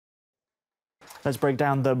Let's break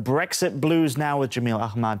down the Brexit blues now with Jameel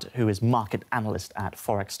Ahmad, who is market analyst at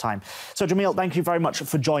ForexTime. So, Jameel, thank you very much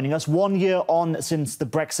for joining us. 1 year on since the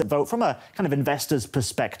Brexit vote, from a kind of investor's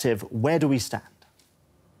perspective, where do we stand?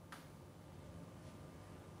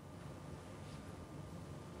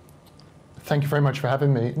 Thank you very much for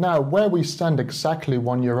having me. Now, where we stand exactly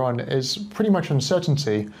 1 year on is pretty much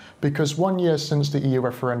uncertainty, because 1 year since the EU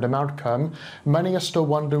referendum outcome, many are still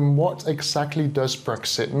wondering what exactly does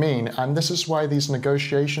Brexit mean, and this is why these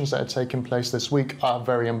negotiations that are taking place this week are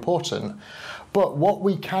very important. But what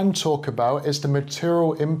we can talk about is the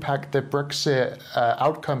material impact the Brexit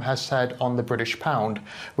outcome has had on the British pound.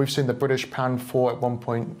 We've seen the British pound fall at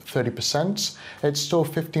 1.30%. It's still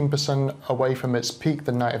 15% away from its peak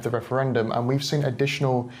the night of the referendum, and we've seen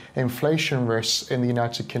additional inflation risks in the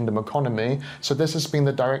United Kingdom economy. So this has been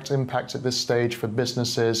the direct impact at this stage for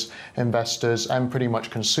businesses, investors, and pretty much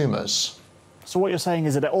consumers. So what you're saying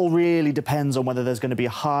is that it all really depends on whether there's going to be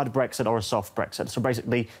a hard Brexit or a soft Brexit. So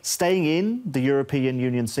basically, staying in the European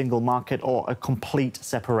Union single market or a complete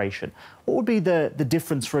separation. What would be the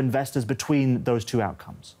difference for investors between those two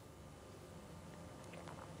outcomes?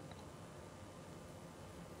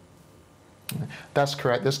 That's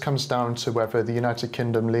correct. This comes down to whether the United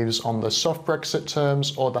Kingdom leaves on the soft Brexit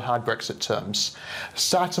terms or the hard Brexit terms.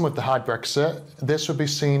 Starting with the hard Brexit, this would be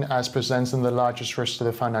seen as presenting the largest risk to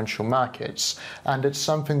the financial markets. And it's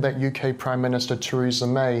something that UK Prime Minister Theresa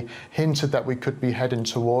May hinted that we could be heading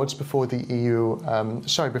towards before the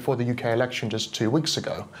before the UK election just 2 weeks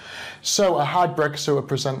ago. So a hard Brexit would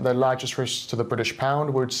present the largest risk to the British pound.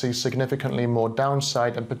 We would see significantly more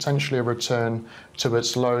downside and potentially a return to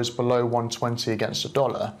its lows below 120 against the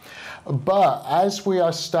dollar. But as we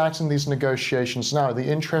are starting these negotiations now, the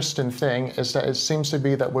interesting thing is that it seems to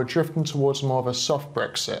be that we're drifting towards more of a soft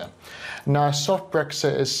Brexit. Now, a soft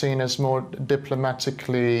Brexit is seen as more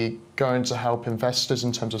diplomatically going to help investors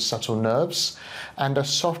in terms of settle nerves, and a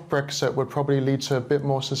soft Brexit would probably lead to a bit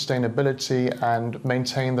more sustainability and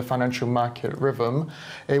maintain the financial market rhythm.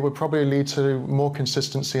 It would probably lead to more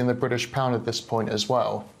consistency in the British pound at this point as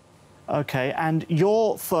well. OK, and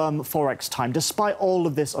your firm, ForexTime, despite all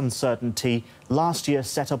of this uncertainty, last year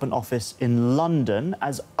set up an office in London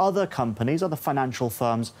as other companies, other financial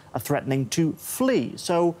firms, are threatening to flee.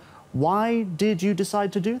 So why did you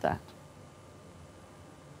decide to do that?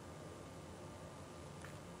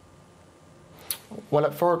 Well,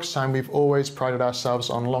 at ForexTime, we've always prided ourselves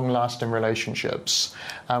on long-lasting relationships.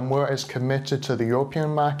 We're as committed to the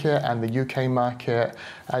European market and the UK market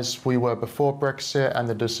as we were before Brexit and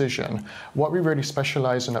the decision. What we really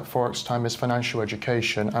specialise in at ForexTime is financial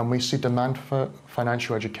education, and we see demand for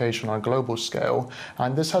financial education on a global scale.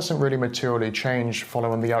 And this hasn't really materially changed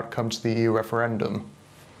following the outcome to the EU referendum.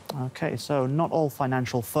 OK, so not all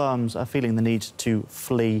financial firms are feeling the need to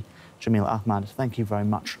flee. Jameel Ahmad, thank you very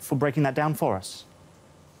much for breaking that down for us.